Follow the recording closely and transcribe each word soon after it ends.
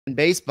in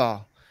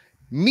baseball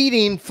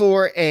meeting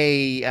for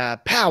a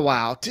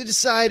powwow to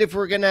decide if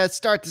we're going to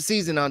start the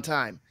season on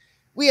time.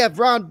 We have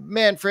Ron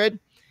Manfred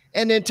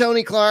and then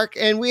Tony Clark,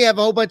 and we have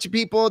a whole bunch of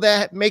people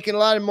that making a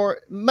lot of more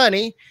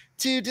money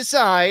to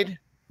decide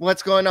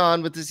what's going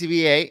on with the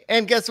CBA.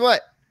 And guess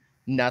what?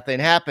 Nothing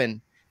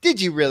happened.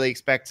 Did you really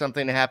expect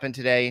something to happen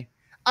today?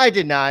 I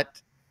did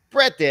not.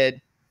 Brett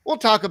did. We'll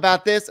talk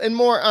about this and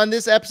more on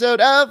this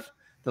episode of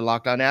the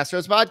Locked On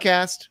Astros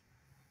podcast.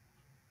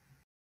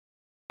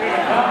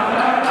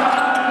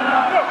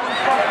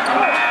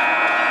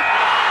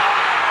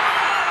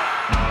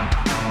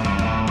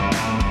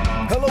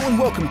 Hello and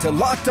welcome to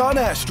Locked On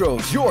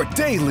Astros, your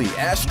daily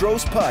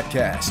Astros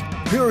podcast.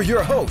 Here are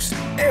your hosts,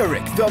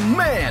 Eric the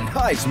Man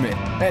Heisman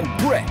and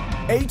Brett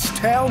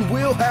H-Town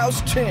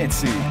Wheelhouse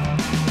Chansey.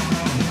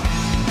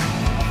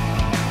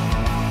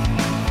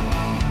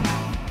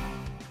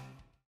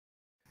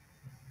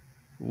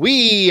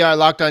 We are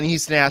Locked On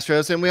Houston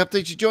Astros, and we hope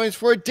that you join us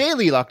for a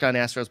daily Locked On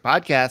Astros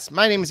podcast.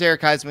 My name is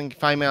Eric Heisman. You can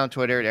find me on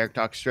Twitter at Eric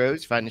Talks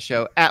Astros. Find the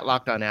show at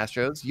Locked On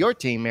Astros, your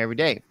team every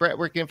day. Brett,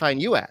 where can I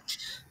find you at?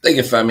 They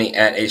can find me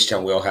at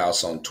H-Town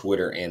Wheelhouse on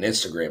Twitter and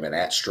Instagram, and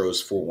at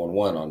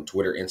Stros411 on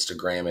Twitter,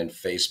 Instagram, and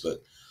Facebook.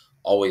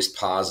 Always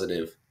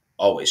positive,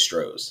 always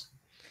Stros.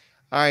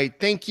 All right.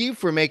 Thank you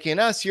for making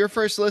us your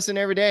first listen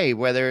every day,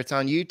 whether it's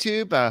on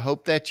YouTube. I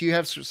hope that you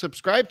have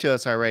subscribed to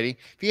us already.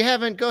 If you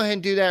haven't, go ahead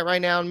and do that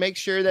right now and make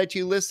sure that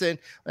you listen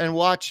and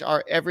watch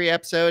our every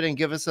episode and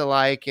give us a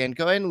like and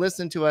go ahead and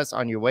listen to us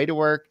on your way to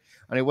work,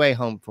 on your way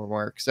home from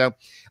work. So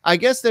I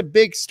guess the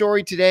big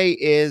story today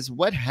is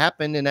what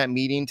happened in that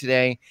meeting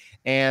today.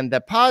 And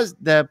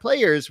the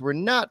players were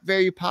not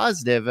very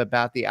positive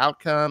about the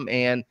outcome.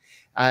 And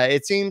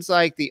it seems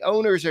like the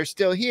owners are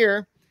still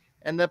here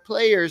and the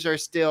players are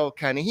still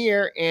kind of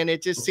here. And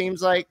it just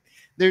seems like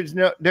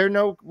they're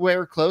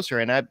nowhere closer.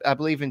 And I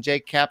believe in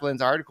Jake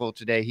Kaplan's article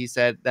today, he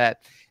said that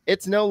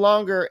it's no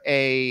longer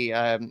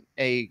a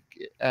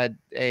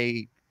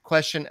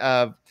question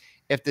of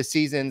if the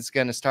season's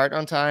going to start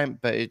on time,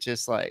 but it's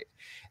just like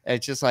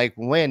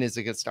when is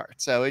it going to start?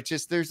 So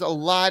there's a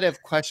lot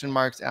of question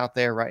marks out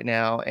there right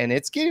now, and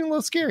it's getting a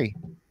little scary.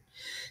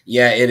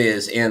 Yeah, it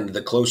is. And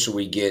the closer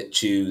we get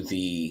to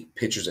the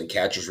pitchers and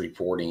catchers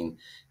reporting,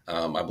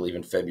 I believe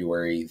in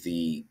February,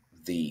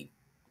 the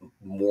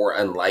more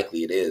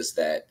unlikely it is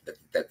that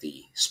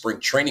the spring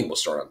training will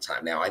start on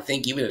time. Now, I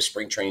think even if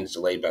spring training is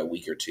delayed by a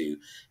week or two,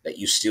 that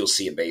you still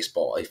see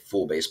a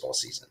full baseball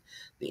season.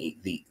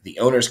 The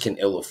owners can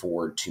ill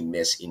afford to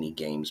miss any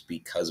games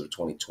because of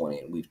 2020,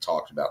 and we've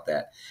talked about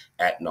that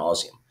ad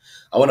nauseum.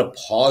 I want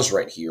to pause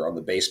right here on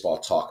the baseball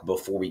talk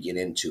before we get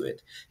into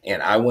it,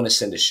 and I want to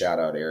send a shout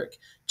out, Eric,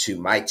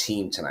 to my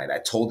team tonight. I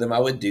told them I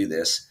would do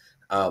this.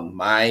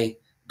 My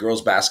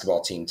girls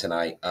basketball team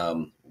tonight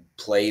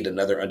played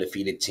another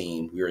undefeated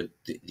team. We were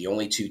the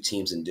only two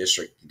teams in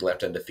district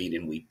left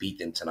undefeated, and we beat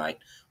them tonight.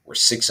 We're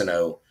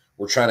 6-0.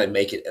 We're trying to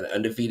make it an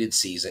undefeated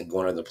season,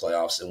 going to the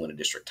playoffs and win a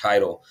district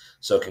title.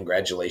 So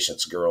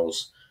congratulations,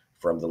 girls,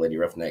 from the Lady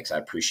Roughnecks. I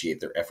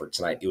appreciate their effort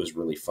tonight. It was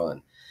really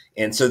fun.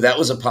 And so that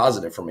was a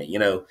positive for me. You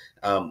know,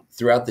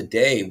 throughout the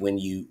day, when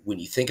you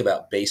think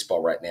about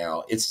baseball right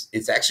now,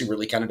 it's actually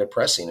really kind of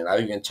depressing. And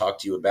I've even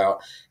talked to you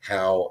about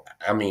how,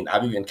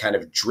 I've even kind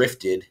of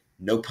drifted,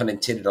 no pun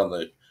intended on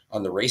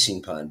the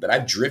racing pun, but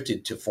I've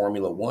drifted to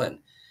Formula One.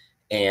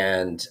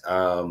 And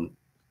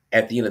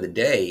at the end of the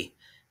day,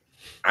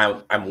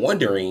 I'm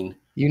wondering.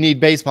 You need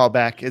baseball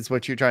back, is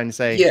what you're trying to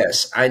say.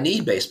 Yes, I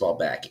need baseball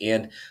back,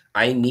 and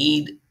I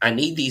need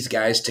these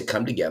guys to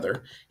come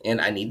together, and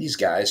I need these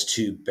guys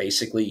to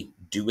basically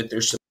do what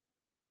they're supposed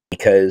to do.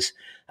 Because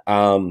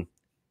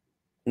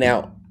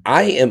now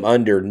I am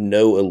under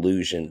no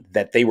illusion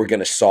that they were going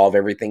to solve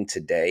everything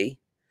today.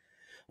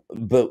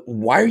 But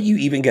why are you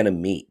even going to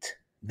meet?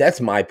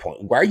 That's my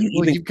point. Why are you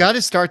even? You've got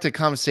to start the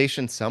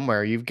conversation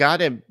somewhere. You've got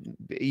to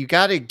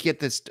get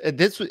this.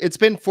 It's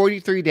been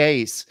 43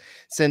 days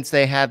since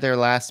they had their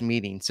last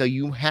meeting, so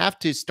you have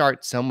to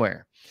start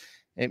somewhere.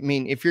 I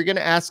mean, if you're going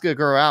to ask a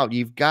girl out,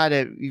 you've got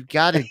to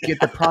get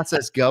the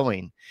process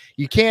going.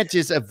 You can't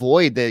just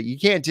avoid that. You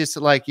can't just,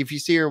 like, if you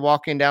see her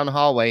walking down the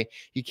hallway,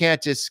 you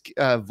can't just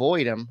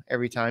avoid them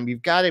every time.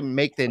 You've got to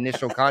make the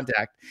initial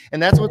contact,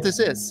 and that's what this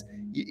is.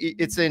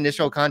 It's the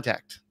initial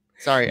contact.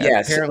 Sorry,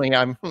 yes. Apparently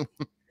I'm.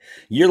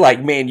 You're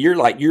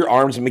like your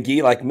arms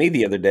McGee like me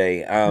the other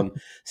day.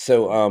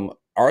 So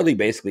Arlie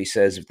basically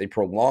says if they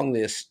prolong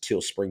this till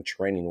spring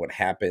training, what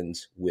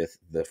happens with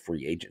the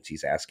free agents?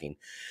 He's asking.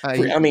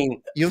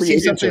 You'll see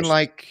something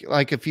like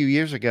a few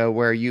years ago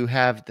where you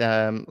have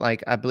the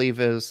I believe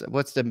it was,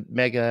 what's the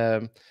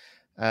mega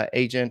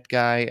agent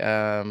guy?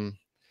 I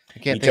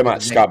can't think. You talking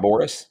about Scott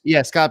Boras?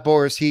 Yeah, Scott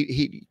Boras.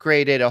 He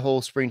created a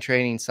whole spring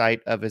training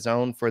site of his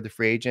own for the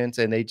free agents,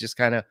 and they just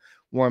kind of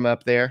warm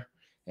up there.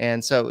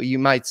 And so you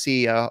might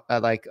see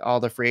like all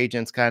the free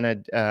agents kind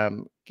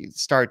of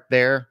start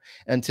there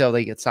until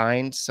they get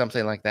signed,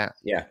 something like that.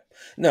 Yeah.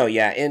 No,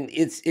 yeah. And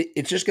it's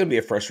just going to be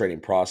a frustrating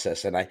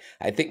process. And I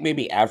think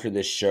maybe after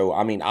this show,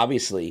 I mean,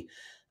 obviously,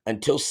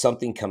 until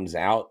something comes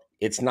out,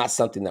 it's not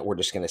something that we're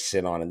just going to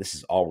sit on and this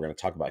is all we're going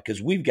to talk about,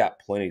 because we've got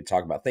plenty to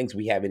talk about, things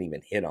we haven't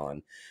even hit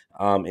on,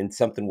 and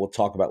something we'll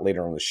talk about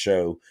later on the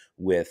show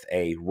with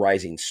a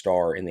rising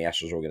star in the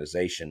Astros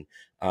organization,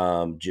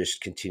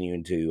 just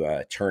continuing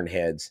to turn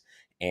heads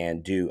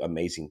and do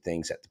amazing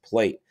things at the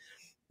plate.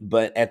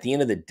 But at the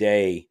end of the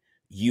day,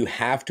 you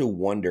have to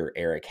wonder,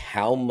 Eric,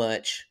 how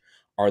much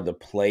are the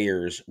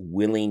players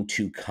willing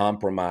to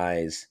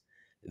compromise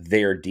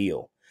their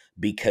deal?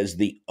 Because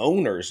the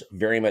owners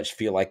very much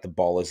feel like the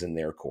ball is in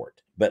their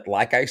court. But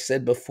like I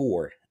said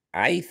before,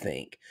 I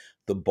think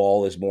the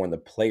ball is more in the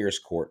players'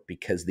 court,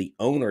 because the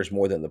owners,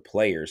 more than the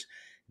players,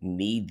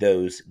 need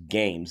those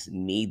games,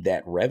 need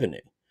that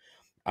revenue.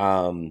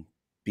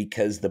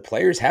 Because the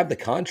players have the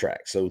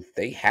contract, so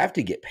they have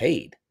to get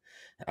paid.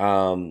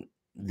 Um,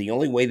 the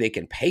only way they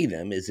can pay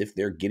them is if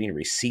they're getting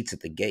receipts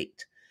at the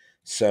gate.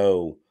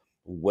 So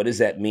what does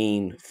that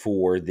mean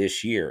for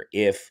this year?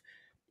 If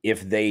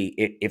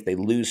they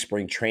lose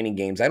spring training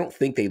games, I don't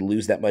think they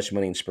lose that much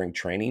money in spring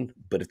training,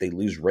 but if they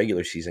lose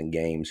regular season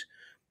games,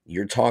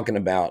 you're talking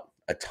about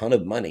a ton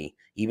of money,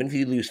 even if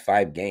you lose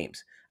 5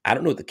 games. I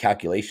don't know what the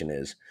calculation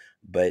is,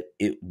 but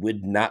it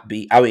would not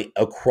be, I mean,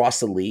 across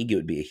the league, it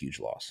would be a huge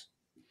loss.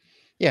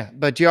 Yeah,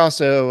 but you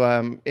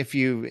also, if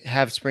you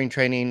have spring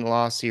training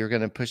loss, you're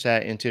going to push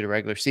that into the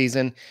regular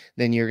season.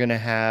 Then you're going to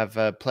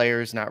have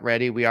players not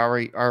ready. We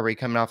already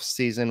coming off a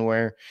season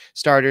where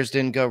starters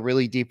didn't go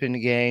really deep in the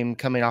game.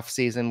 Coming off a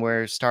season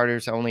where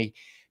starters only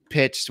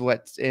pitched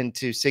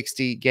into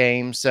 60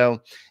 games, so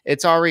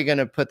it's already going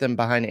to put them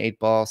behind the 8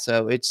 ball.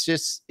 So it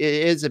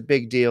is a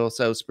big deal.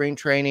 So spring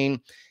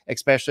training,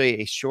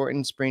 especially a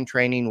shortened spring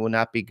training, will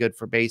not be good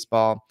for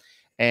baseball.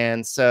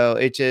 And so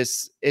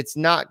it's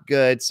not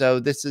good. So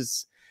this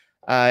is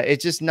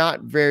it's just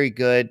not very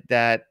good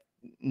that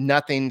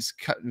nothing's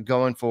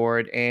going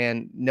forward,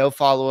 and no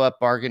follow-up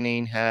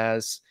bargaining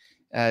has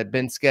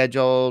been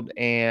scheduled,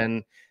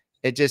 and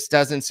it just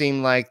doesn't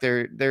seem like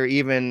they're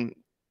even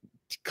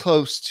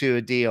close to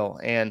a deal.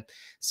 And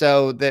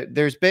so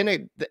there's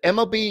been the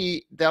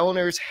MLB, the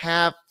owners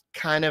have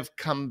kind of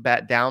come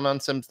back down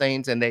on some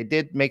things, and they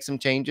did make some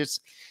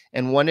changes.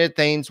 And one of the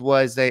things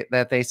was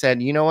that they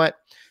said, you know what?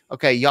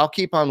 Okay, y'all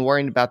keep on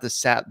worrying about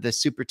the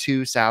Super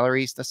 2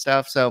 salaries, the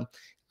stuff. So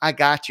I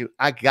got you.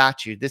 I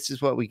got you. This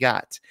is what we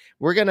got.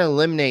 We're going to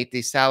eliminate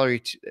the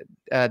salary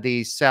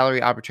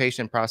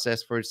arbitration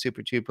process for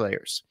Super 2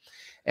 players.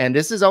 And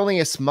this is only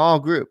a small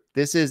group.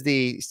 This is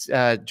the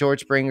George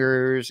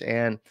Springers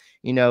and,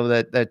 you know,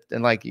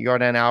 and like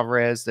Jordan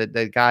Alvarez,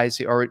 the guys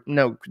who, or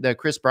no, the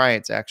Chris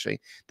Bryant's actually,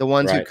 the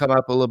ones who come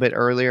up a little bit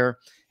earlier.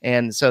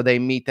 And so they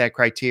meet that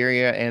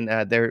criteria,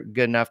 and they're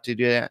good enough to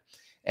do that.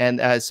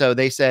 And so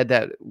they said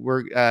that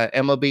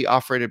MLB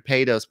offered to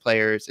pay those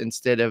players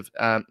instead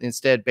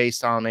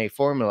based on a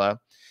formula,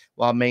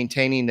 while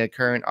maintaining the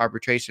current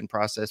arbitration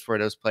process for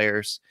those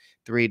players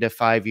 3 to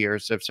 5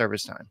 years of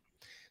service time.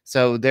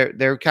 So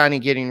they're kind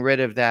of getting rid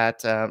of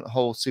that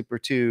whole Super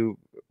 2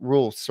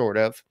 rule, sort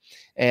of.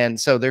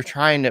 And so they're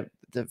trying to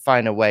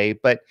find a way.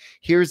 But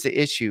here's the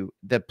issue.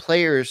 The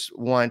players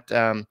want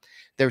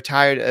they're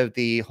tired of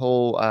the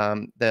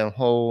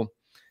whole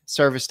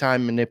service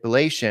time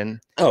manipulation.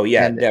 Oh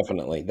yeah,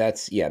 definitely.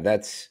 That's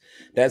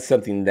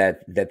something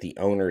that the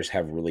owners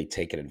have really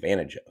taken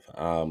advantage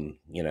of.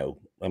 You know,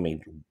 I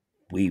mean,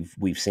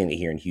 we've seen it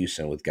here in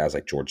Houston with guys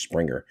like George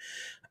Springer.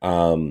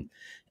 And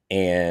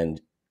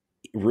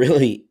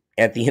really,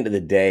 at the end of the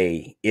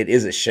day, it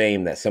is a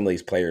shame that some of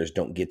these players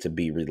don't get to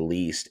be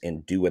released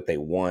and do what they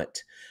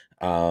want,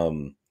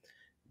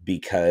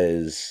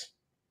 because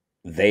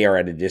they are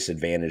at a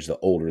disadvantage the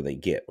older they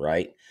get,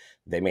 right?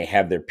 They may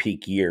have their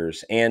peak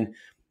years, and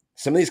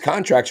some of these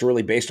contracts are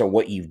really based on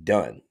what you've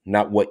done,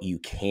 not what you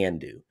can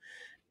do.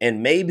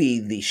 And maybe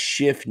the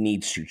shift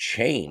needs to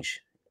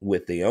change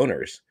with the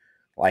owners.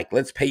 Like,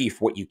 let's pay you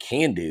for what you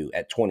can do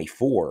at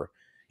 24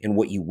 and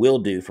what you will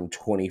do from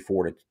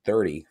 24 to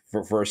 30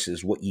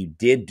 versus what you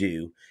did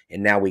do,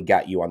 and now we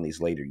got you on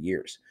these later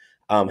years.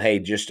 Hey,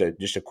 just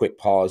a quick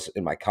pause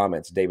in my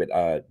comments. David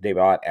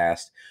Ott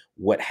asked,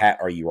 what hat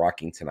are you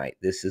rocking tonight?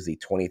 This is the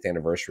 20th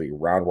anniversary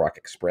Round Rock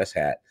Express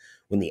hat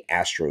when the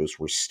Astros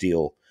were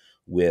still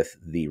with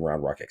the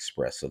Round Rock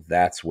Express. So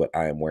that's what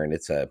I am wearing.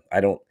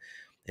 I don't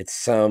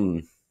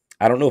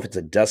know if it's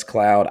a dust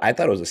cloud. I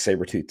thought it was a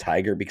saber-toothed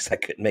tiger because I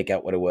couldn't make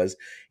out what it was.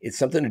 It's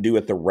something to do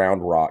with the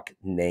Round Rock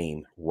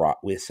name,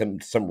 with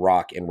some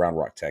rock in Round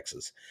Rock,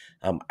 Texas.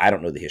 I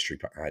don't know the history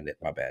behind it.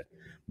 My bad.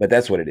 But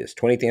that's what it is.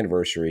 20th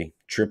anniversary,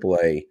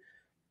 AAA,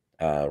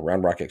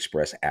 Round Rock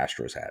Express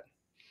Astros hat.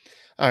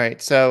 All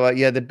right. So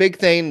yeah, the big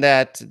thing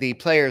that the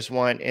players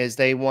want is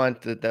they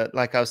want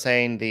like I was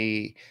saying,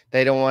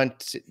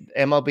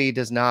 MLB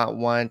does not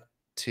want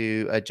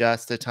to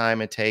adjust the time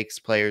it takes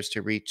players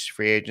to reach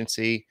free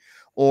agency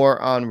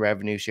or on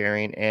revenue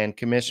sharing. And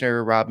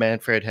Commissioner Rob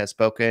Manfred has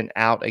spoken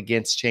out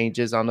against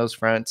changes on those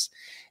fronts.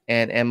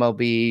 And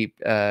MLB,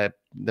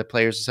 the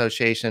Players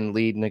Association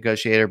lead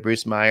negotiator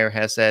Bruce Meyer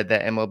has said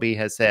that MLB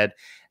has said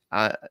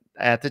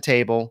at the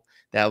table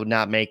that would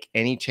not make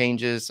any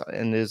changes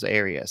in those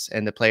areas.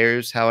 And the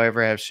players,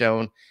 however, have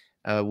shown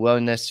a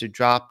willingness to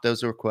drop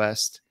those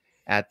requests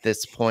at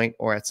this point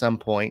or at some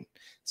point.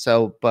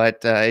 So, but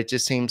it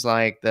just seems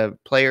like the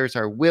players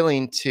are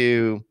willing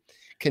to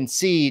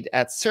concede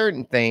at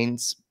certain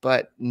things,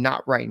 but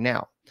not right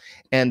now.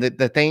 And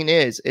the thing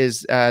is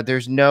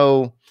there's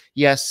no,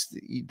 yes,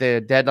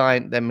 the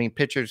deadline, I mean,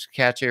 pitchers,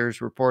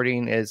 catchers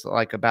reporting is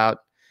like about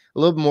a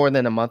little more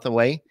than a month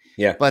away,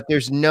 Yeah. but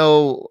there's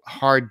no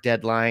hard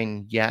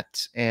deadline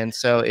yet. And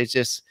so it's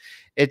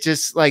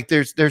just like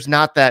there's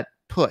not that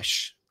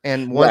push.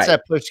 And once Right.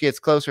 that push gets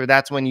closer,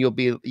 that's when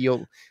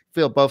you'll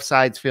feel both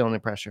sides feeling the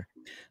pressure.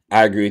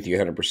 I agree with you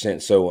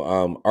 100%.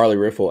 So, Arlie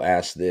Riffle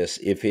asked this: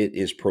 if it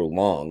is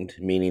prolonged,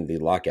 meaning the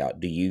lockout,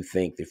 do you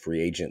think the free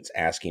agent's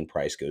asking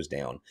price goes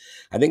down?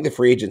 I think the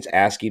free agent's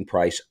asking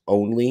price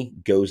only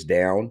goes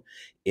down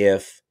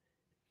if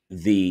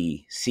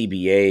the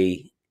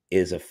CBA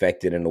is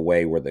affected in a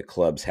way where the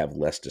clubs have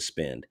less to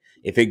spend.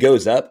 If it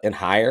goes up and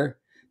higher,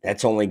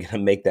 that's only going to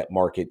make that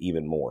market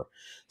even more.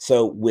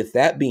 So, with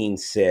that being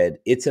said,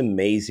 it's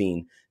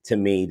amazing to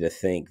me to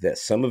think that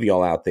some of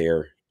y'all out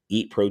there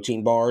eat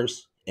protein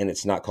bars and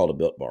it's not called a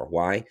Built Bar.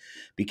 Why?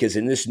 Because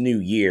in this new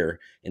year,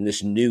 in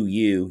this new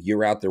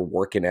you're out there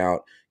working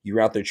out.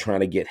 You're out there trying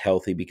to get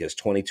healthy because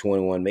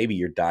 2021, maybe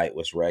your diet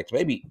was wrecked.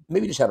 Maybe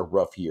you just had a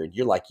rough year. And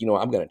you're like,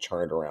 I'm going to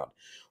turn it around.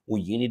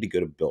 Well, you need to go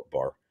to Built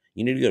Bar.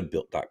 You need to go to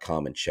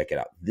built.com and check it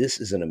out. This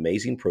is an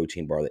amazing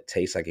protein bar that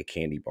tastes like a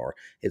candy bar.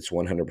 It's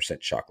 100%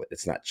 chocolate.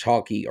 It's not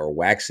chalky or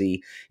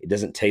waxy. It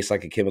doesn't taste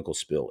like a chemical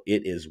spill.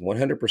 It is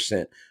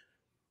 100%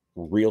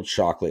 real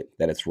chocolate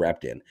that it's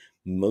wrapped in.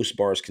 Most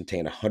bars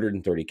contain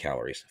 130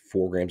 calories,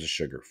 4 grams of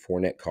sugar,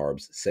 4 net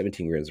carbs,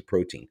 17 grams of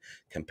protein.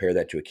 Compare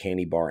that to a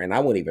candy bar, and I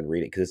won't even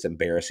read it because it's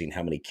embarrassing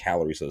how many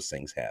calories those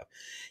things have.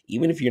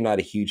 Even if you're not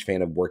a huge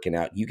fan of working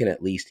out, you can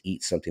at least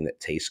eat something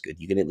that tastes good.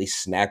 You can at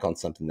least snack on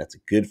something that's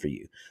good for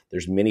you.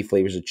 There's many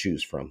flavors to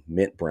choose from: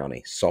 mint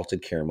brownie,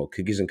 salted caramel,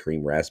 cookies and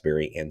cream,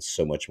 raspberry, and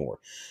so much more.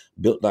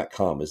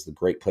 Built.com is the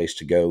great place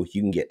to go.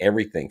 You can get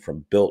everything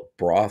from Built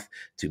broth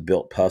to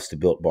Built puffs to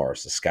Built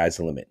bars. The sky's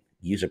the limit.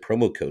 Use a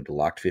promo code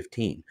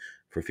LOCKED15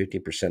 for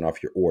 15%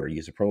 off your order.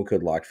 Use a promo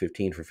code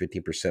LOCKED15 for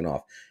 15%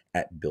 off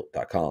at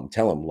Built.com.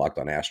 Tell them Locked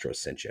on Astros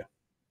sent you.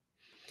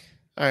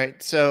 All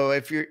right. So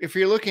if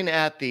you're looking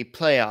at the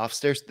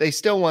playoffs, they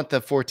still want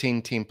the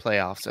 14-team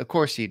playoffs. Of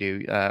course you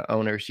do,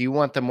 owners. You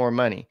want the more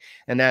money,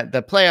 and that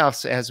the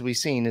playoffs, as we've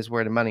seen, is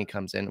where the money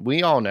comes in.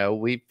 We all know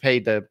we've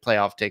paid the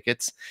playoff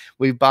tickets.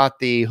 We've bought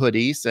the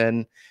hoodies,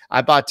 and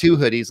I bought 2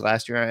 hoodies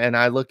last year, and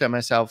I looked at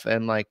myself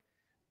and like,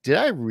 did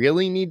I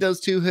really need those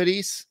 2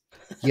 hoodies?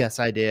 Yes,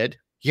 I did.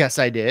 Yes,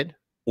 I did.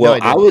 No, Well, I I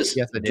didn't. was,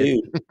 Yes, I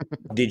did.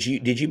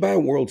 dude, did you buy a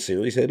World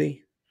Series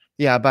hoodie?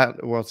 Yeah, I bought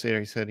the World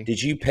Series hoodie. Did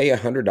you pay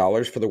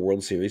 $100 for the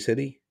World Series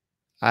hoodie?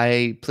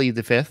 I plead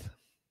the fifth.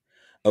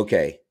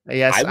 Okay.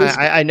 Yes, I was,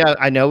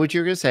 I know what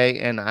you're gonna say,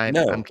 and I'm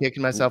no,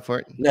 kicking myself for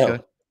it. Good. no,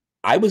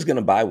 I was going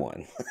to buy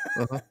one.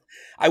 Uh-huh.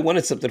 I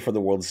wanted something for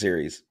the World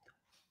Series.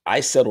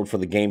 I settled for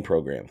the game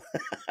program.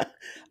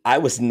 I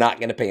was not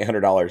going to pay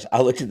 $100.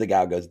 I looked at the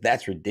guy and goes,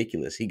 "That's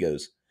ridiculous." He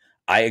goes,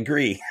 "I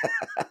agree."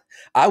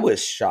 I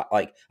was shocked,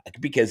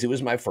 because it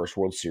was my first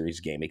World Series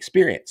game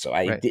experience. So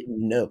I Right. didn't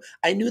know.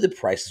 I knew the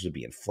prices would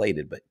be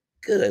inflated, but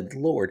good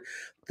Lord,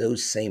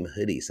 those same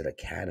hoodies at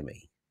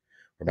Academy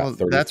were about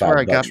Well, that's where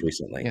I got. $35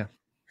 recently. Yeah.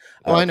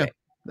 Oh, Well, I know. okay.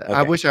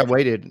 I Okay. wish I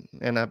waited,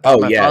 and I bought Oh,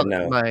 my yeah. father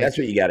No, my that's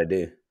what you got to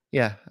do.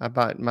 yeah, I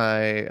bought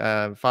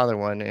my father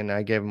one, and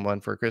I gave him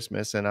one for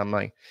Christmas, and I'm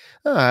like,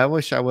 oh, I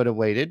wish I would have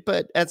waited,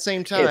 but at the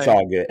same It's time,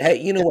 all good. Hey,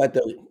 you know what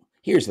though?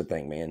 Here's the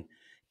thing, man.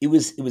 It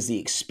was the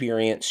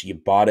experience. You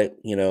bought it,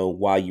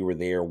 while you were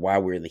there, while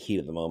we were in the heat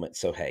of the moment.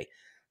 So hey,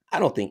 I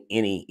don't think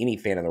any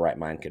fan in the right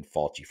mind could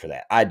fault you for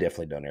that. I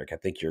definitely don't, Eric. I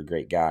think you're a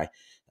great guy.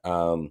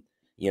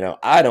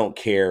 I don't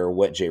care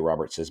what Jay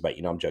Roberts says about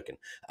you. No, I'm joking.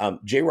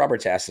 Jay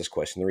Roberts asked this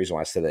question. The reason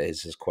why I said that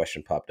is his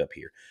question popped up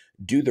here.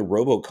 Do the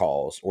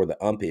robocalls or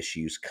the ump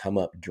issues come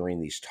up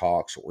during these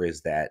talks, or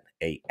is that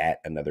at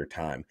another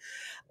time?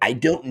 I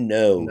don't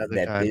know another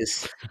that time.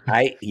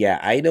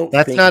 I don't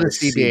That's think not a the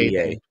CBA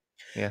CBA, thing.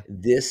 Yeah.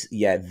 this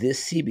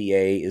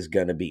CBA is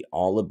going to be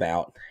all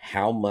about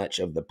how much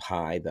of the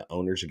pie the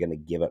owners are going to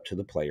give up to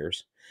the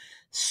players,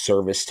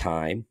 service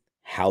time,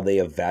 how they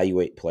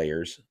evaluate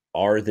players.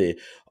 Are the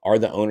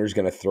owners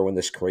going to throw in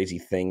this crazy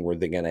thing where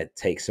they're going to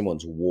take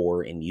someone's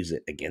war and use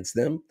it against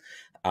them?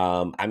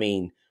 I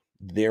mean,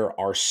 there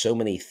are so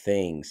many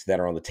things that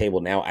are on the table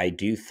now. I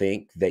do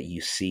think that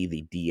you see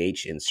the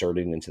DH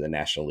inserted into the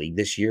National League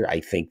this year.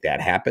 I think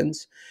that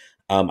happens.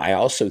 I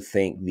also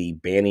think the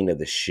banning of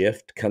the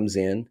shift comes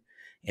in,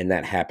 and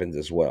that happens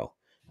as well.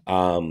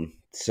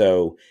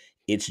 So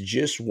it's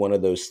just one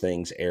of those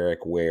things,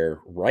 Eric, where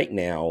right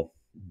now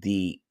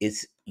you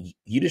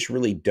just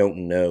really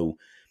don't know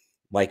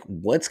like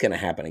what's going to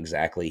happen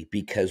exactly,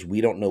 because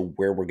we don't know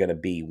where we're going to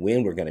be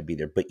when we're going to be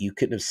there. But you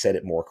couldn't have said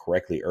it more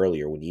correctly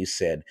earlier when you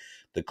said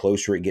the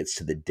closer it gets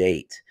to the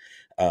date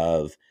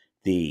of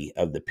the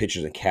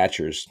pitchers and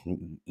catchers,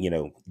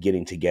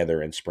 getting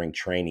together in spring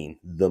training,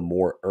 the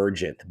more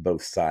urgent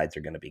both sides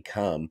are going to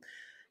become.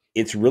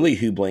 It's really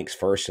who blinks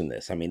first in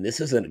this. I mean, this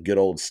isn't a good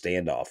old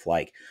standoff.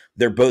 Like,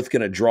 they're both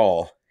going to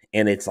draw,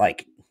 and it's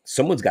like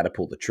someone's got to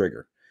pull the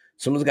trigger.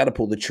 Someone's got to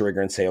pull the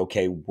trigger and say,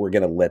 okay, we're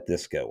going to let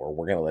this go, or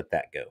we're going to let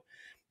that go.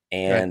 Right.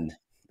 And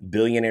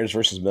billionaires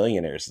versus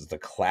millionaires is the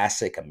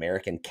classic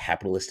American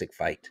capitalistic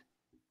fight.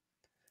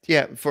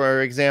 Yeah.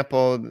 For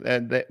example,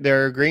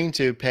 they're agreeing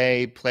to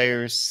pay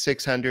players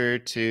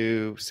 600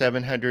 to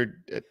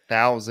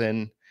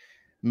 700,000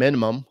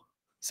 minimum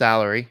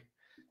salary.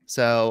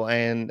 So,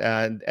 and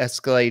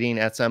escalating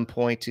at some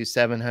point to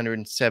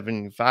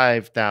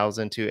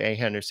 775,000 to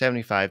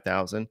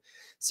 875,000.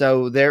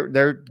 So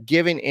they're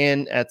giving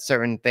in at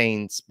certain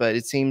things, but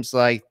it seems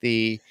like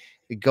the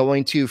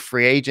going to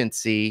free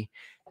agency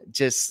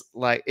just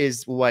like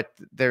is what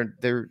they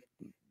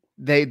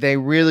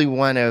really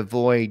want to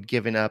avoid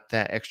giving up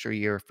that extra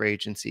year of free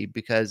agency,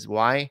 because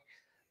why?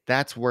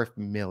 That's worth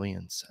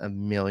millions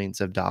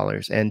of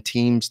dollars, and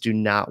teams do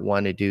not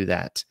want to do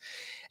that.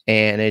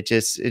 And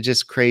it's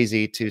just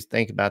crazy to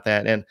think about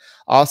that. And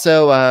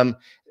also,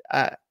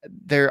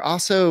 they're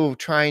also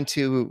trying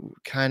to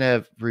kind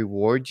of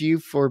reward you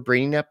for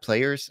bringing up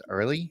players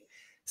early.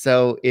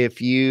 So if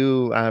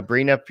you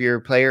bring up your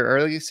player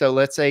early, so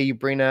let's say you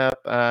bring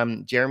up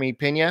Jeremy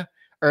Pena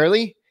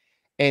early,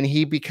 and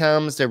he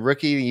becomes the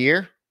rookie of the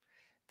year,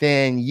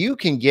 then you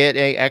can get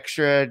a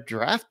extra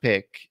draft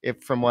pick,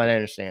 if from what I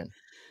understand.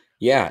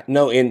 Yeah,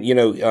 no, and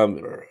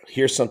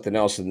here's something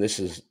else, and this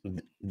is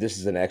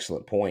an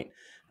excellent point.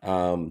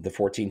 The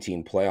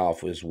 14-team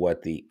playoff was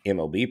what the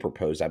MLB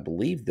proposed. I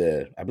believe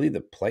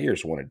the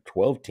players wanted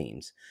 12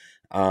 teams.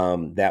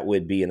 That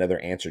would be another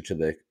answer to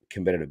the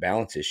competitive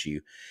balance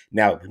issue.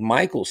 Now,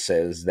 Michael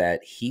says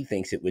that he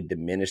thinks it would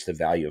diminish the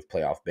value of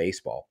playoff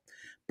baseball,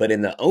 but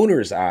in the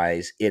owner's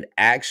eyes, it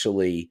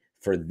actually,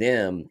 for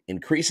them,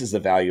 increases the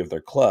value of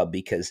their club.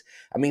 Because,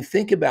 I mean,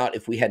 think about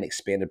if we had an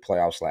expanded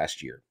playoffs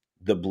last year,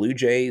 the Blue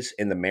Jays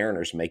and the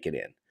Mariners make it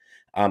in.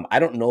 I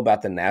don't know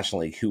about the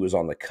National League, who was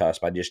on the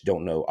cusp. I just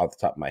don't know off the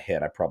top of my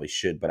head. I probably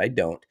should, but I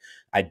don't.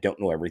 I don't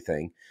know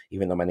everything,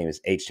 even though my name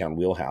is H-Town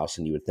Wheelhouse,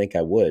 and you would think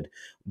I would.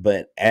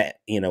 But, and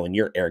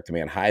you're Eric the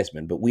Man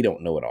Heisman, but we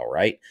don't know it all,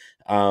 right?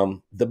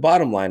 The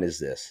bottom line is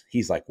this.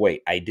 He's like,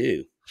 wait, I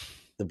do.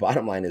 The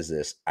bottom line is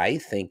this. I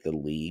think the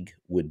league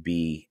would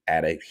be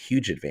at a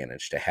huge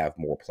advantage to have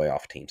more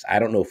playoff teams. I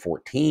don't know,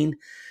 14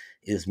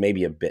 is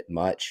maybe a bit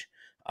much.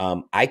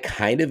 I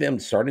kind of am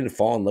starting to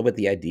fall in love with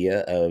the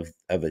idea of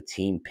a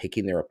team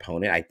picking their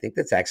opponent. I think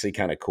that's actually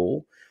kind of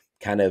cool,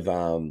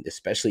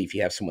 especially if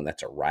you have someone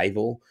that's a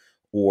rival,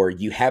 or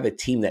you have a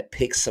team that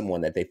picks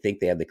someone that they think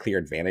they have the clear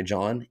advantage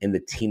on, and the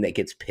team that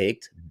gets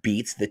picked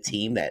beats the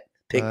team that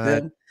picked But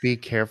them. be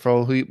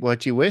careful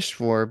what you wish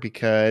for,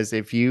 because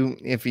if you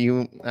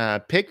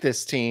pick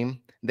this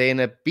team, they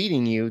end up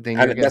beating you, then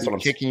you're going to That's be what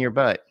I'm saying. kicking your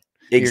butt.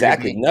 You're going to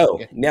Exactly. be No,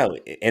 yeah. no,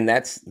 and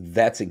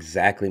that's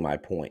exactly my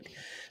point.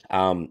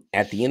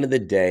 At the end of the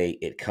day,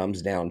 it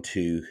comes down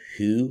to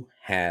who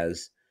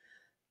has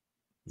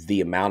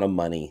the amount of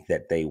money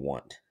that they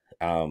want.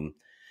 Um,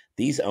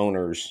 these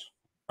owners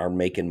are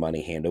making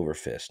money hand over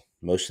fist.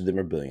 Most of them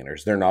are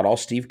billionaires. They're not all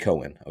Steve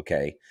Cohen,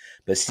 okay?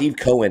 But Steve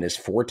Cohen is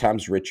 4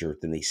 times richer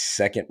than the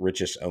second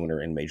richest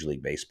owner in Major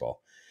League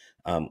Baseball.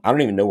 I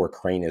don't even know where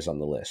Crane is on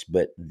the list,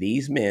 but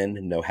these men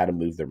know how to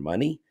move their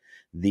money.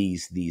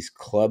 These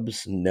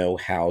clubs know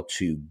how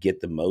to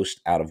get the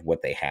most out of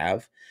what they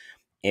have.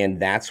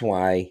 And that's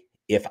why,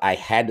 if I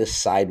had to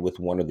side with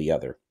one or the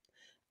other,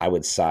 I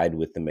would side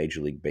with the Major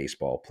League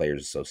Baseball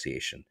Players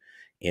Association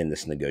in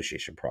this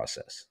negotiation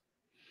process.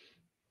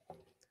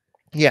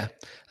 Yeah.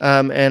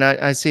 And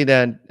I see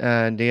that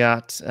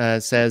Diot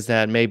says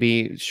that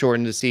maybe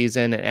shorten the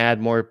season and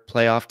add more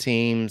playoff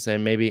teams,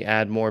 and maybe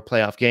add more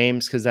playoff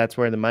games, because that's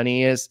where the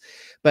money is.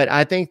 But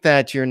I think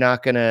that you're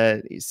not going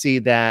to see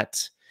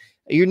that.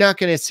 You're not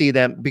going to see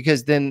that,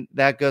 because then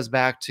that goes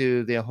back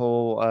to the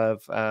whole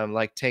of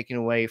like taking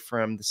away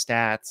from the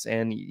stats,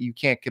 and you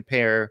can't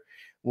compare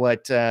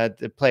what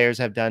the players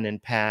have done in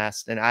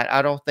past. And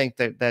I don't think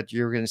that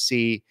you're going to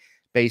see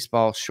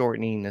baseball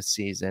shortening the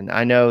season.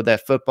 I know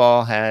that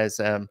football has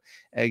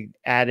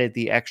added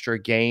the extra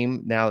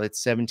game. Now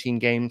it's 17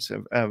 games,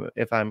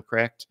 if I'm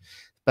correct.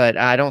 But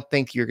I don't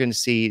think you're going to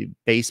see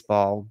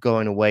baseball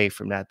going away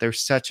from that. They're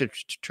such a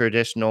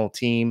traditional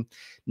team.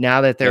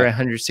 Now that they're Yeah,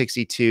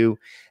 162,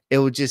 it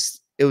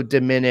would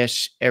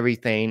diminish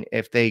everything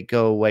if they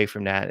go away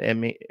from that. I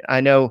mean,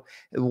 I know,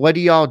 what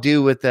do y'all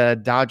do with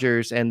the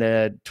Dodgers and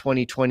the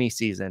 2020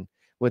 season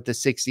with the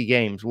 60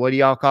 games? What do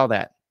y'all call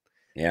that?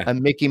 yeah, A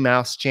Mickey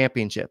Mouse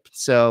championship.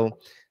 So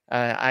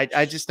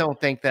I just don't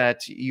think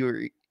that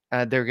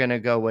they're going to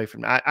go away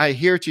from. I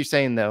hear what you're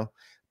saying though,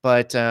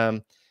 but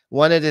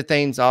one of the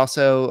things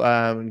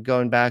also,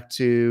 going back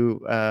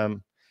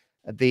to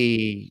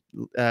the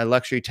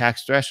luxury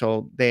tax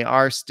threshold, they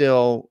are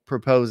still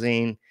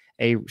proposing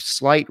a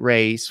slight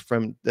raise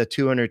from the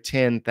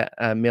 210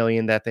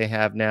 million that they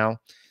have now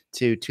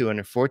to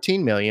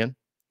 214 million.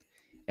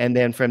 And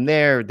then from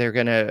there, they're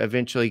going to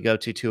eventually go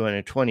to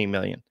 220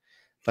 million.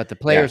 But the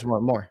Yeah. players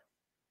want more.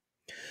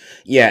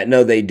 Yeah,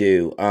 no, they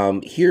do.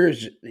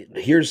 Here's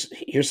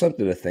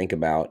something to think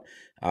about.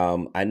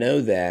 I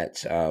know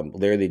that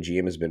Larry the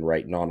GM has been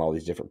writing on all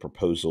these different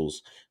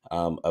proposals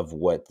of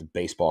what the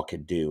baseball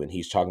could do, and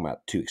he's talking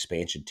about 2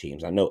 expansion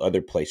teams. I know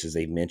other places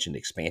they've mentioned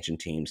expansion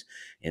teams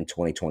in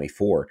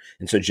 2024,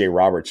 and so Jay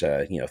Roberts,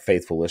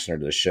 faithful listener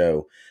to the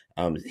show,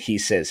 he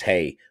says,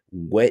 "Hey,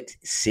 what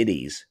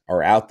cities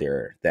are out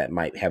there that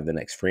might have the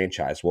next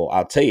franchise?" Well,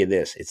 I'll tell you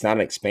this: it's not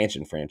an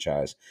expansion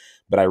franchise.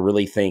 But I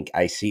really think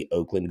I see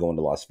Oakland going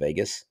to Las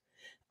Vegas.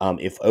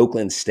 If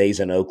Oakland stays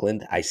in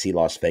Oakland, I see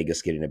Las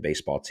Vegas getting a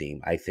baseball team.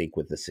 I think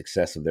with the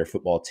success of their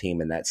football team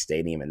and that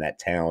stadium and that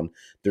town,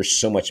 there's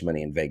so much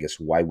money in Vegas.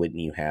 Why wouldn't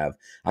you have?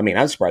 I mean,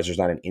 I'm surprised there's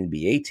not an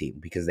NBA team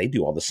because they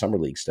do all the summer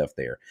league stuff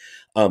there.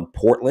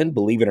 Portland,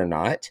 believe it or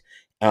not,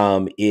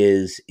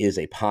 is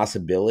a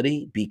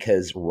possibility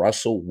because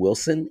Russell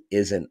Wilson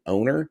is an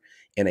owner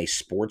in a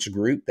sports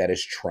group that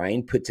is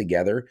trying to put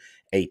together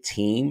a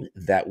team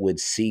that would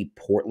see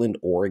Portland,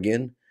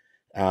 Oregon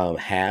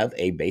have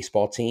a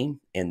baseball team,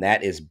 and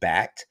that is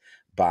backed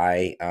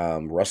by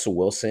Russell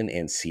Wilson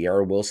and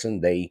Sierra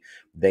Wilson. They're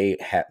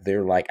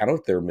like, I don't know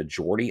if they're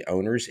majority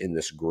owners in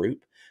this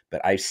group,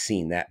 but I've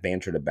seen that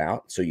bantered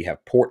about. So you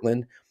have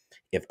Portland.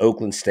 If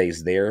Oakland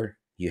stays there,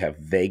 you have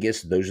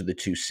Vegas. Those are the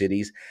 2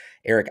 cities.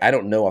 Eric, I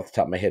don't know off the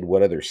top of my head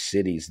what other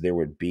cities there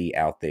would be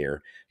out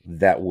there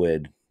that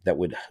would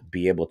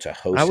be able to I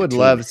host a would team.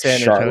 love San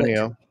Charlotte,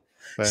 Antonio,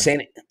 but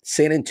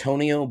San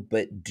Antonio,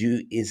 but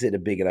is it a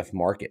big enough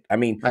market? I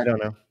mean, I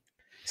don't know.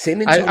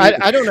 San Antonio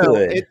I don't know.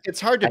 could. It's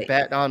hard to I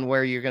bet on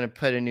where you're going to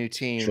put a new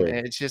team. True.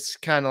 It's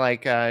just kind of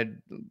like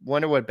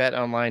wonder what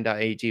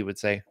betonline.ag would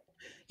say.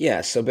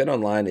 Yeah, so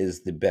BetOnline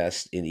is the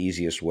best and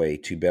easiest way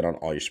to bet on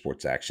all your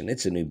sports action.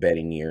 It's a new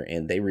betting year,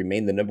 and they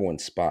remain the number 1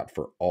 spot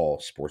for all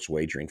sports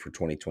wagering for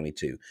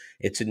 2022.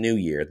 It's a new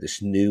year. This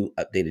new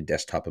updated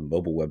desktop and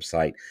mobile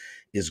website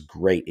is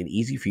great and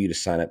easy for you to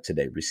sign up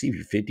today. Receive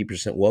your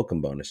 50% welcome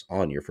bonus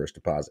on your first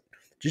deposit.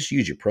 Just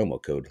use your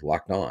promo code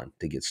Locked On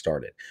to get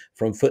started.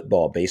 From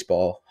football,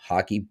 baseball,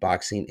 hockey,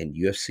 boxing, and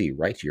UFC,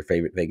 right to your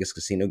favorite Vegas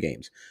casino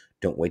games.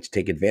 Don't wait to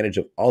take advantage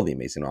of all the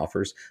amazing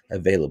offers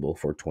available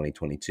for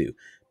 2022.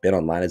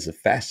 BetOnline is the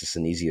fastest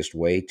and easiest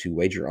way to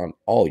wager on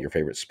all your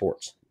favorite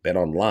sports.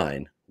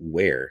 BetOnline,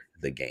 where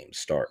the game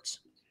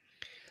starts.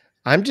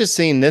 I'm just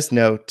seeing this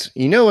note.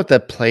 You know what the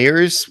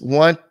players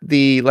want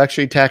the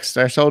luxury tax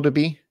threshold to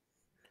be?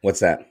 What's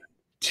that?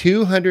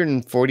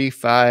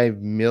 245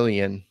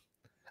 million.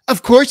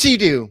 Of course you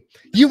do.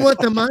 You want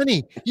the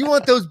money. You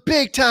want those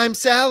big time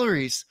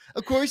salaries.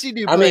 Of course you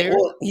do, I mean, players.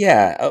 well,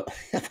 yeah,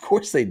 of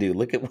course they do.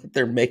 Look at what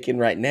they're making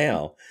right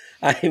now.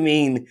 I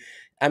mean,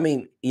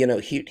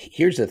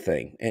 here's the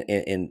thing,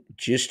 and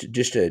just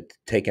to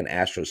take an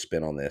Astros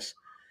spin on this,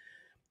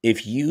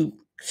 if you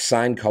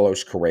sign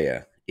Carlos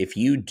Correa, if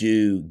you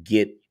do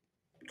get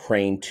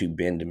Crane to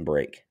bend and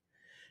break,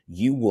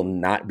 you will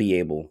not be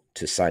able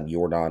to sign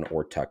Jordan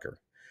or Tucker.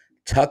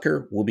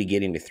 Tucker will be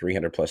getting a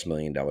 $300+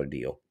 million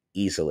deal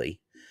easily.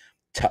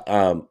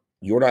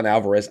 Jordan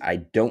Alvarez, I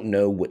don't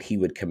know what he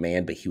would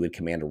command, but he would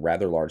command a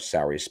rather large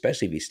salary,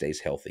 especially if he stays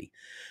healthy.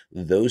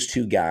 Those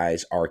 2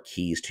 guys are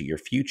keys to your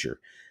future.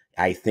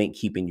 I think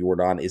keeping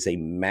Jordan is a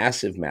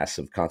massive,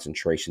 massive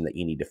concentration that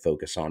you need to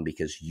focus on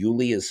because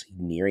Yuli is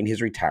nearing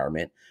his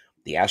retirement.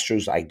 The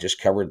Astros, I just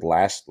covered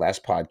last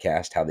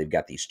podcast, how they've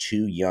got these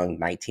 2 young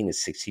 19 and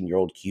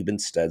 16-year-old Cuban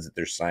studs that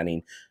they're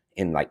signing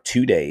in like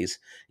 2 days,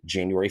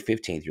 January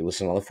 15th. You're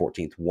listening on the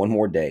 14th. One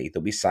more day,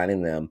 they'll be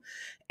signing them.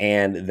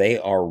 And they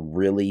are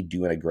really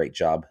doing a great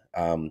job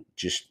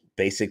just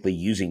basically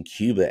using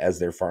Cuba as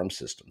their farm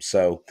system.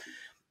 So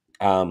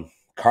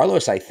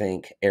Carlos, I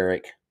think,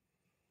 Eric,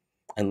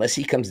 unless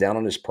he comes down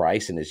on his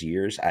price and his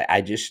years,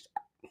 I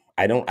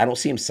don't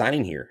see him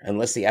signing here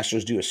unless the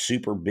Astros do a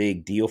super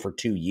big deal for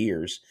 2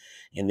 years.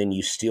 And then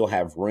you still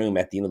have room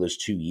at the end of those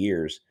 2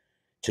 years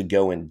to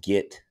go and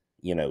get,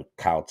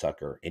 Kyle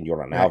Tucker and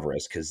Jordan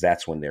Alvarez, because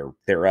that's when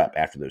they're up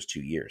after those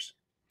 2 years.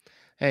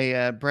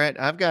 Hey,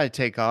 Brett, I've got to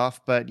take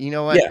off, but you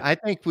know what? Yeah. I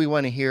think we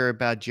want to hear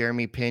about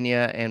Jeremy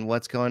Pena and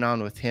what's going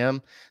on with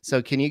him.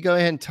 So can you go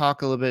ahead and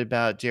talk a little bit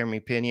about Jeremy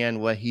Pena and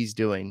what he's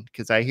doing?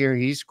 Because I hear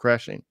he's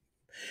crushing.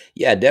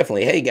 Yeah,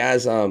 definitely. Hey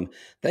guys,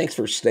 thanks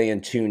for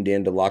staying tuned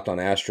in to Locked On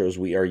Astros.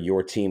 We are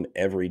your team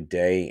every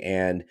day,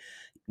 and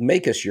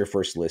make us your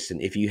first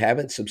listen. If you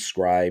haven't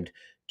subscribed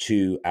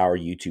to our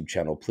YouTube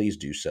channel, please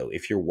do so.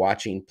 If you're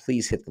watching,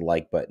 please hit the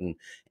like button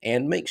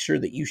and make sure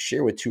that you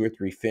share with 2 or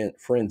 3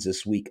 friends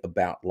this week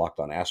about Locked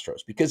On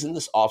Astros, because in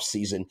this off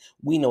season,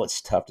 we know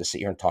it's tough to sit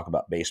here and talk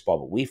about baseball,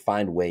 but we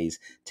find ways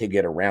to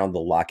get around the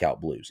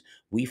lockout blues.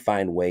 We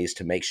find ways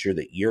to make sure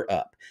that you're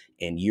up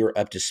and you're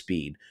up to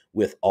speed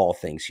with all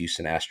things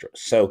Houston Astros.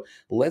 So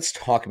let's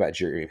talk about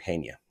Jeremy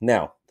Pena.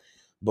 Now,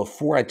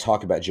 before I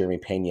talk about Jeremy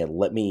Pena,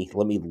 let me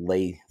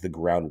lay the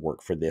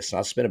groundwork for this. And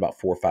I'll spend about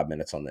 4 or 5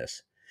 minutes on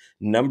this.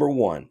 Number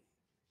 1,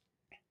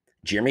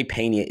 Jeremy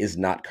Pena is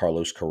not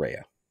Carlos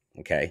Correa.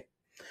 Okay.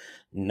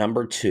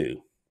 Number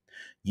 2,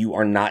 You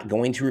are not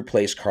going to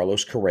replace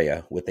Carlos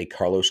Correa with a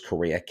Carlos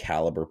Correa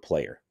caliber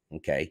player.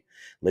 Okay.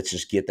 Let's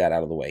just get that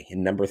out of the way.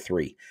 And number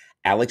 3,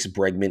 Alex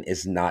Bregman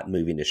is not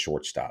moving to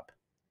shortstop.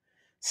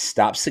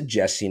 Stop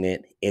suggesting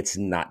it. It's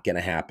not going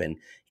to happen.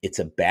 It's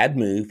a bad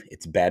move.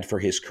 It's bad for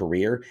his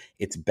career.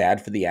 It's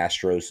bad for the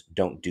Astros.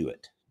 Don't do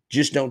it.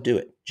 Just don't do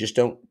it.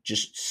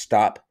 Just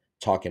stop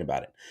talking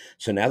about it.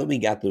 So now that we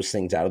got those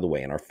things out of the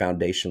way and our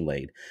foundation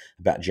laid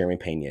about Jeremy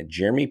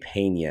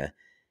Pena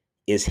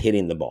is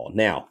hitting the ball.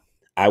 Now,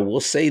 I will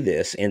say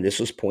this, and this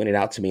was pointed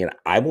out to me, and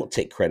I won't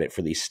take credit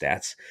for these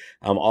stats.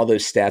 All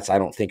those stats I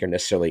don't think are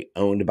necessarily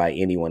owned by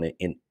anyone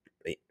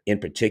in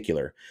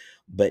particular.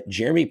 But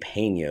Jeremy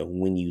Pena,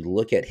 when you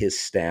look at his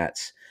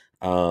stats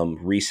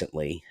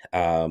recently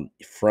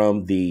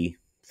from the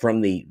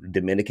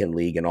Dominican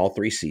League in all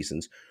 3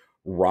 seasons,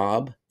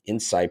 Rob in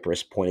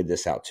Cyprus pointed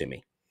this out to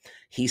me.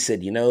 He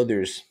said,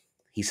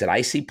 he said,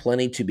 I see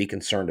plenty to be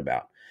concerned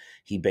about.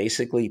 He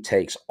basically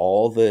takes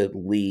all the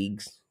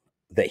leagues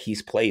that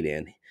he's played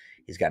in.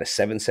 He's got a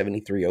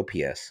 773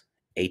 OPS,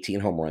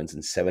 18 home runs,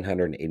 and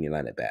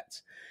 789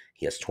 at-bats.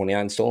 He has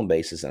 29 stolen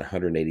bases in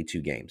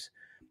 182 games.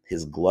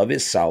 His glove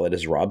is solid,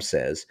 as Rob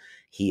says.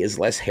 He is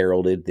less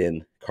heralded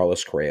than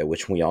Carlos Correa,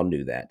 which we all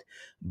knew that,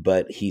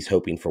 but he's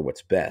hoping for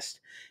what's best.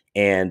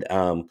 And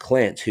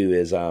Clint, who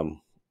is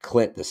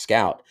Clint the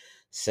scout,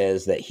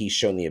 says that he's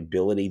shown the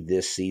ability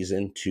this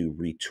season to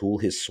retool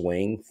his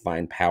swing,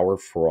 find power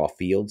for all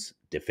fields.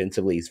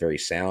 Defensively, he's very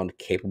sound,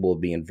 capable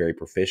of being very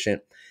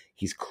proficient.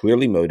 He's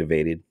clearly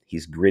motivated.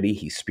 He's gritty.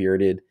 He's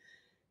spirited,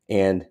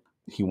 and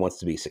he wants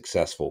to be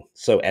successful.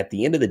 So at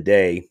the end of the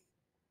day,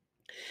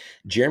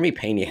 Jeremy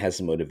Pena has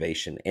the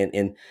motivation,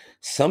 and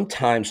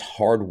sometimes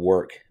hard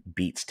work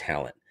beats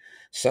talent.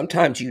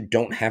 Sometimes you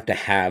don't have to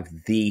have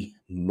the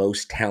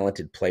most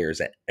talented players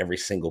at every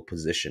single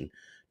position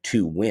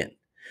to win.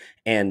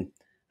 And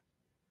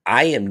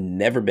I have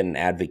never been an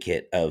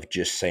advocate of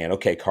just saying,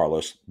 okay,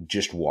 Carlos,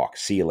 just walk.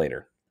 See you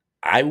later.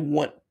 I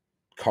want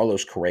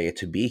Carlos Correa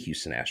to be a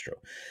Houston Astro.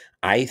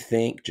 I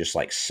think, just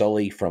like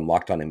Sully from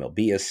Locked On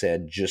MLB has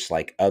said, just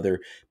like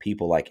other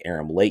people like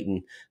Aram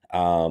Layton,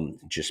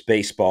 Just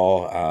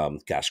Baseball,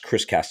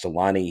 Chris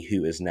Castellani,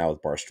 who is now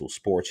with Barstool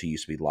Sports, who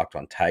used to be Locked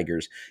On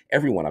Tigers,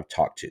 everyone I've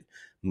talked to,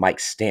 Mike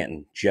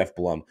Stanton, Jeff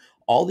Blum,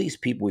 all these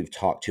people we've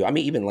talked to. I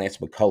mean, even Lance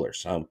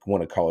McCullers,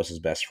 one of Carlos's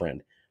best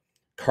friend.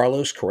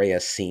 Carlos Correa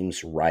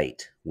seems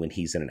right when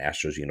he's in an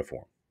Astros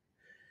uniform.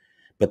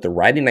 But the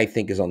writing, I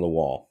think, is on the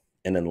wall.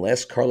 And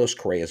unless Carlos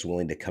Correa is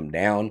willing to come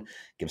down,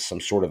 give some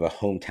sort of a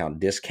hometown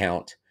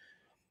discount,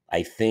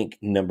 I think,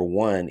 number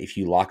one, if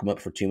you lock him up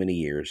for too many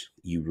years,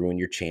 you ruin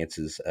your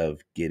chances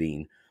of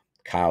getting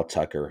Kyle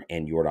Tucker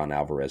and Yordan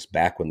Alvarez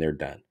back when they're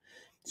done.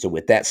 So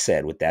with that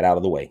said, with that out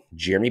of the way,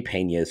 Jeremy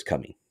Pena is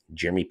coming.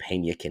 Jeremy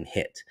Pena can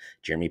hit.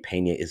 Jeremy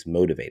Pena is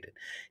motivated.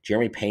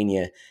 Jeremy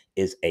Pena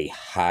is a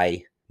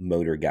high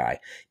motor guy.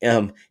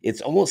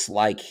 It's almost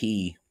like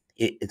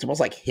it's almost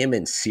like him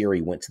and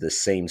Siri went to the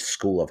same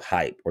school of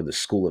hype or the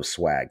school of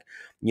swag.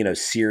 You know,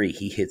 Siri,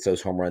 he hits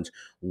those home runs.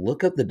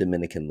 Look up the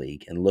Dominican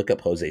League and look up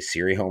Jose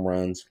Siri home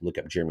runs, look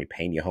up Jeremy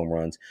Pena home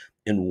runs,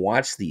 and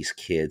watch these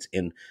kids.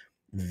 And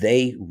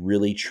they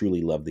really,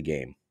 truly love the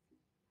game.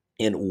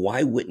 And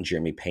why wouldn't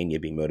Jeremy Pena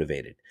be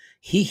motivated?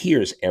 He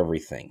hears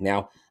everything.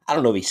 Now, I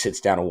don't know if he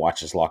sits down and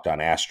watches Locked On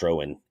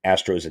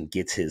Astros and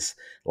gets his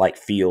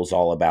feels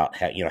all about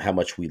how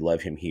much we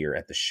love him here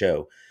at the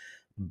show.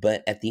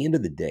 But at the end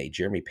of the day,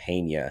 Jeremy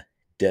Pena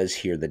does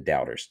hear the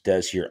doubters,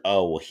 does hear,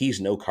 oh, well,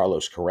 he's no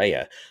Carlos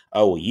Correa.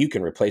 Oh, well, you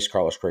can replace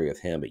Carlos Correa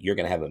with him, but you're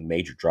going to have a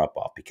major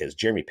drop-off because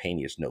Jeremy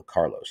Pena is no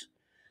Carlos.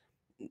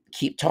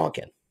 Keep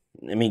talking.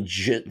 I mean,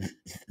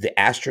 the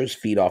Astros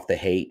feed off the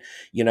hate,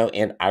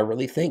 and I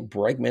really think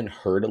Bregman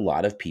hurt a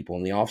lot of people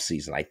in the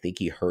offseason. I think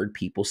he heard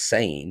people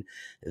saying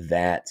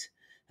that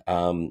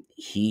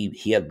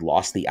he had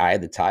lost the eye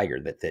of the tiger,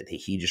 that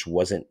he just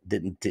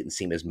didn't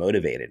seem as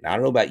motivated. And I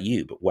don't know about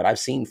you, but what I've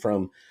seen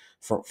from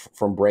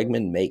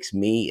Bregman makes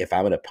me, if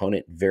I'm an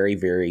opponent, very,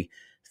 very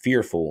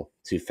fearful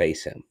to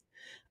face him.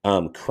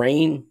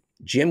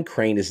 Jim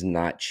Crane is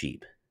not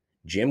cheap.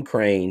 Jim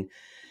Crane,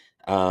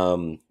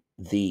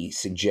 the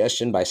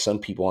suggestion by some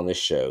people on this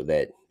show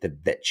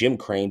that Jim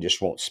Crane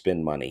just won't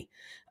spend money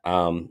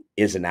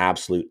is an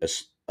absolute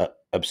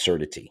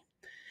absurdity.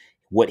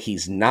 What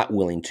he's not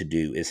willing to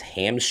do is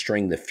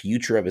hamstring the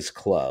future of his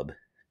club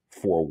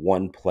for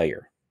one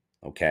player,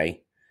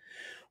 okay?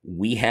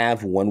 We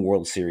have one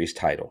World Series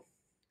title,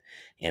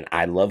 and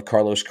I love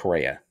Carlos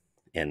Correa.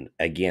 And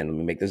again, let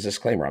me make this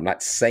disclaimer. I'm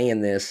not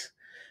saying this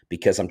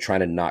because I'm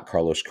trying to knock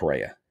Carlos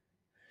Correa.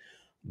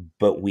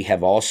 But we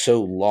have also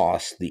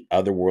lost the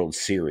other World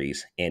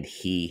Series, and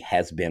he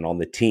has been on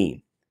the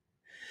team.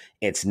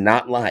 It's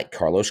not like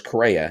Carlos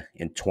Correa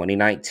in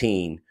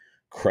 2019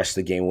 crushed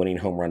the game-winning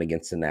home run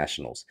against the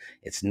Nationals.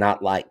 It's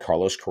not like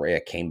Carlos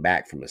Correa came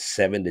back from a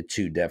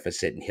 7-2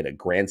 deficit and hit a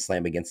grand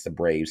slam against the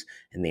Braves,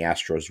 and the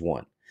Astros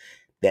won.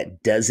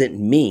 That doesn't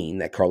mean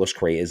that Carlos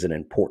Correa isn't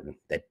important.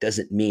 That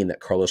doesn't mean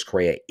that Carlos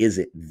Correa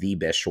isn't the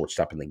best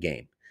shortstop in the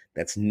game.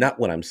 That's not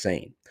what I'm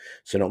saying.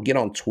 So don't get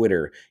on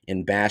Twitter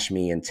and bash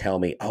me and tell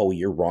me, oh,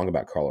 you're wrong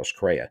about Carlos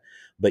Correa.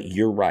 But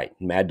you're right.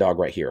 Mad Dog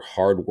right here.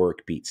 Hard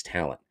work beats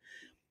talent.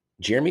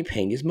 Jeremy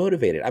Pena is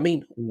motivated. I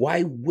mean,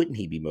 why wouldn't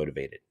he be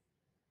motivated?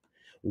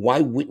 Why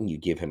wouldn't you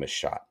give him a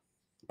shot?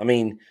 I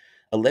mean,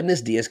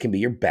 Aledmys Diaz can be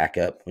your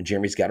backup when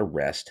Jeremy's got a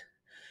rest.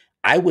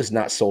 I was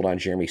not sold on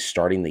Jeremy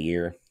starting the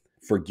year.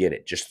 Forget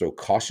it. Just throw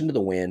caution to the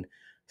wind.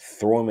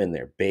 Throw him in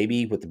there.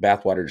 Baby with the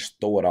bathwater,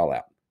 just throw it all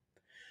out.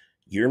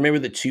 You remember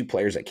the two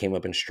players that came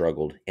up and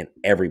struggled, and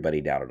everybody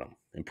doubted them.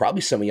 And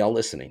probably some of y'all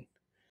listening.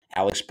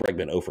 Alex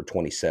Bregman 0 for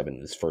 27 in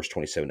his first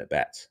 27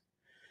 at-bats.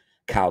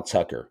 Kyle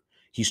Tucker,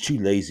 he's too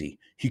lazy.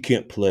 He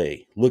can't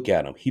play. Look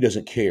at him. He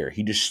doesn't care.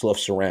 He just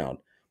sloughs around.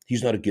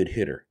 He's not a good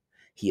hitter.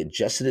 He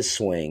adjusted his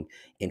swing,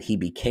 and he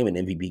became an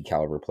MVP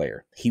caliber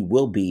player. He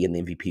will be in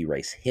the MVP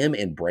race. Him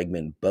and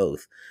Bregman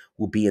both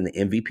will be in the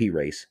MVP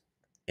race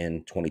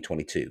in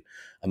 2022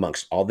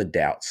 amongst all the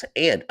doubts.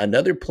 And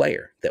another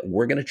player that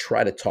we're going to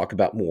try to talk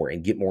about more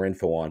and get more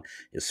info on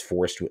is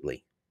Forrest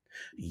Whitley.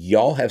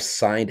 Y'all have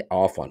signed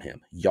off on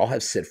him. Y'all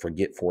have said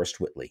forget Forrest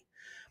Whitley.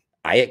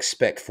 I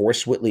expect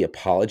Forrest Whitley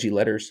apology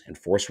letters and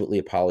Forrest Whitley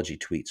apology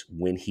tweets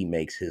when he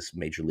makes his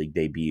major league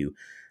debut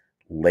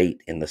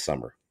late in the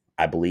summer.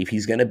 I believe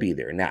he's going to be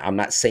there. Now, I'm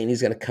not saying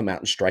he's going to come out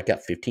and strike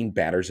out 15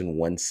 batters in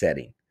one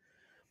setting,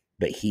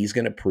 but he's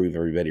going to prove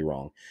everybody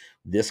wrong.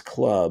 This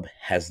club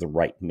has the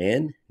right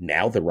men,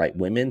 now the right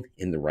women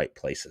in the right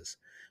places.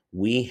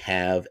 We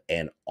have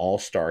an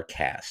all-star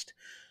cast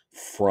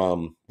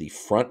from the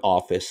front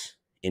office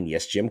in,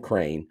 yes, Jim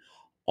Crane,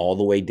 all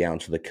the way down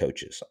to the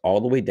coaches,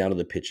 all the way down to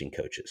the pitching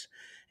coaches.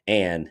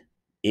 And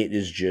it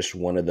is just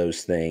one of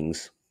those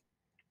things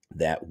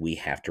that we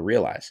have to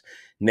realize.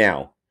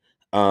 Now,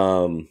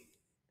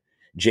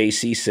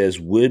 JC says,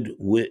 we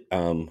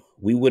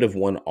would have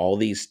won all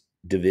these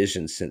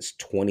divisions since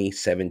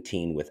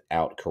 2017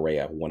 without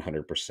Correa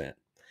 100%.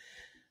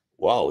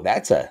 Whoa,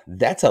 that's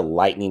a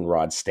lightning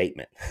rod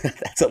statement.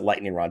 That's a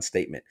lightning rod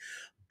statement.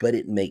 But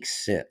it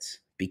makes sense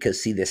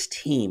because, see, this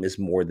team is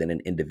more than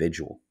an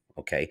individual,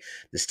 okay?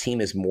 This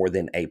team is more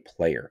than a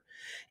player.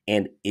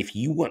 And if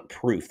you want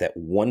proof that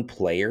one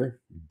player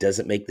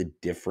doesn't make the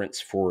difference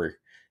for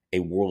a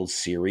World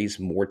Series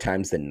more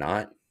times than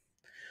not,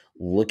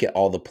 look at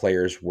all the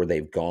players where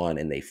they've gone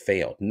and they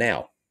failed.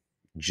 Now,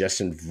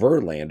 Justin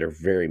Verlander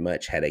very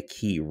much had a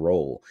key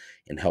role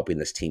in helping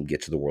this team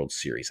get to the World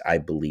Series. I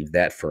believe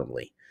that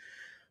firmly.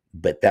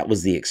 But that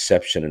was the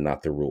exception and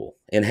not the rule.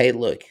 And hey,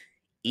 look,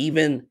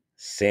 even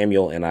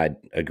Samuel and I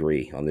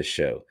agree on this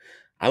show.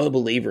 I'm a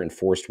believer in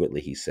Forrest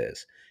Whitley, he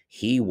says.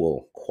 He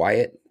will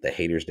quiet the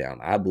haters down.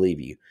 I believe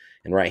you.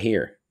 And right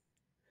here,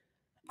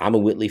 I'm a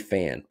Whitley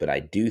fan, but I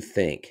do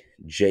think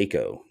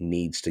Jaco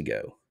needs to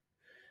go.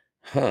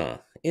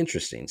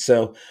 Interesting.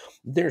 So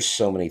there's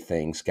so many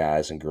things,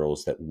 guys and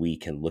girls, that we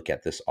can look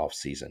at this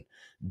offseason.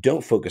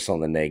 Don't focus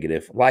on the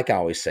negative. Like I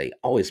always say,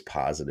 always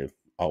positive,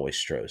 always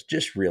Stros.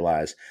 Just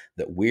realize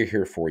that we're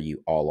here for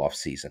you all off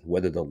season,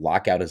 whether the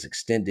lockout is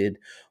extended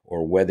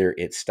or whether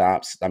it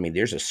stops. I mean,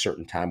 there's a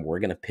certain time we're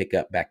going to pick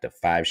up back to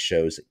 5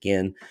 shows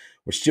again.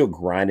 We're still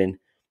grinding.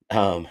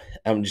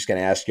 I'm just going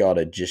to ask y'all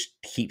to just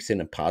keep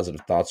sending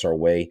positive thoughts our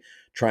way,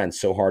 trying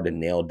so hard to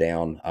nail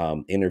down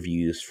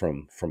interviews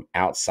from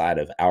outside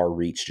of our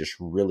reach, just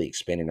really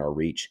expanding our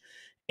reach.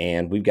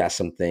 And we've got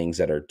some things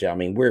that are, I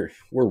mean, we're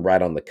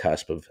right on the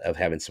cusp of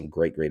having some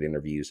great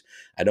interviews.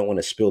 I don't want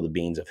to spill the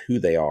beans of who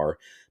they are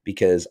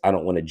because I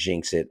don't want to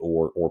jinx it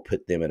or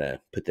put them in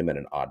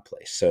an odd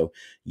place. So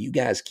you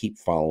guys keep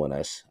following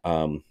us,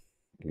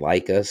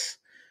 like us.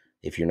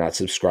 If you're not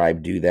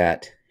subscribed, do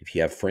that. If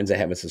you have friends that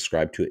haven't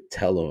subscribed to it,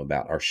 tell them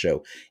about our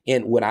show.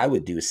 And what I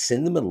would do is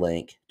send them a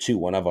link to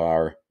one of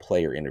our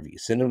player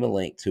interviews. Send them a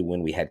link to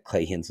when we had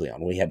Clay Hensley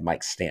on, when we had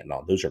Mike Stanton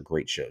on. Those are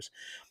great shows.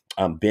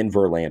 Ben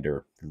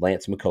Verlander,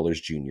 Lance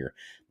McCullers Jr.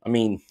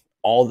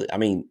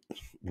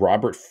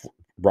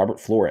 Robert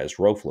Flores,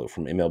 Roflo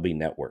from MLB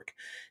Network.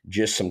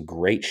 Just some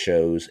great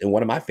shows. And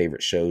one of my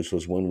favorite shows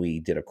was when we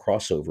did a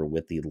crossover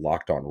with the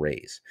Locked On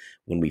Rays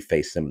when we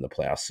faced them in the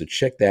playoffs. So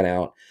check that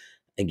out.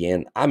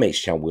 Again, I'm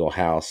H-Town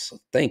Wheelhouse.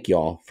 Thank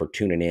y'all for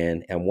tuning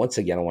in. And once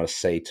again, I want to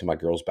say to my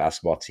girls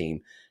basketball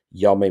team,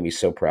 y'all made me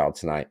so proud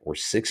tonight. We're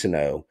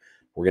 6-0.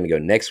 We're going to go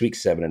next week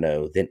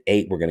 7-0. Then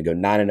 8, we're going to go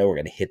 9-0. We're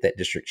going to hit that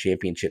district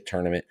championship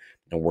tournament,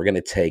 and we're going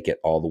to take it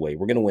all the way.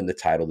 We're going to win the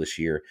title this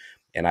year,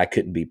 and I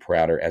couldn't be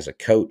prouder as a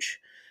coach.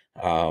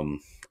 I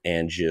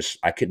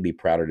couldn't be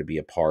prouder to be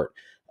a part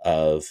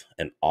of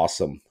an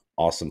awesome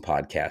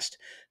podcast.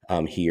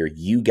 Here,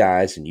 you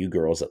guys and you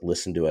girls that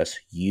listen to us,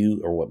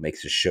 you are what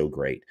makes this show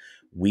great.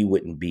 We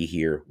wouldn't be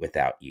here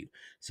without you.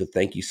 So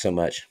thank you so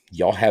much.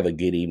 Y'all have a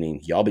good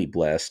evening. Y'all be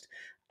blessed.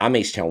 I'm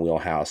H-Town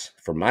Wheelhouse.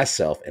 For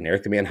myself and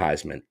Eric the Man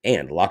Heisman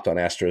and Locked On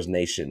Astros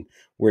Nation,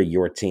 we're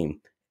your team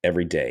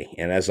every day.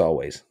 And as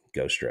always,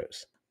 go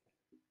Stros.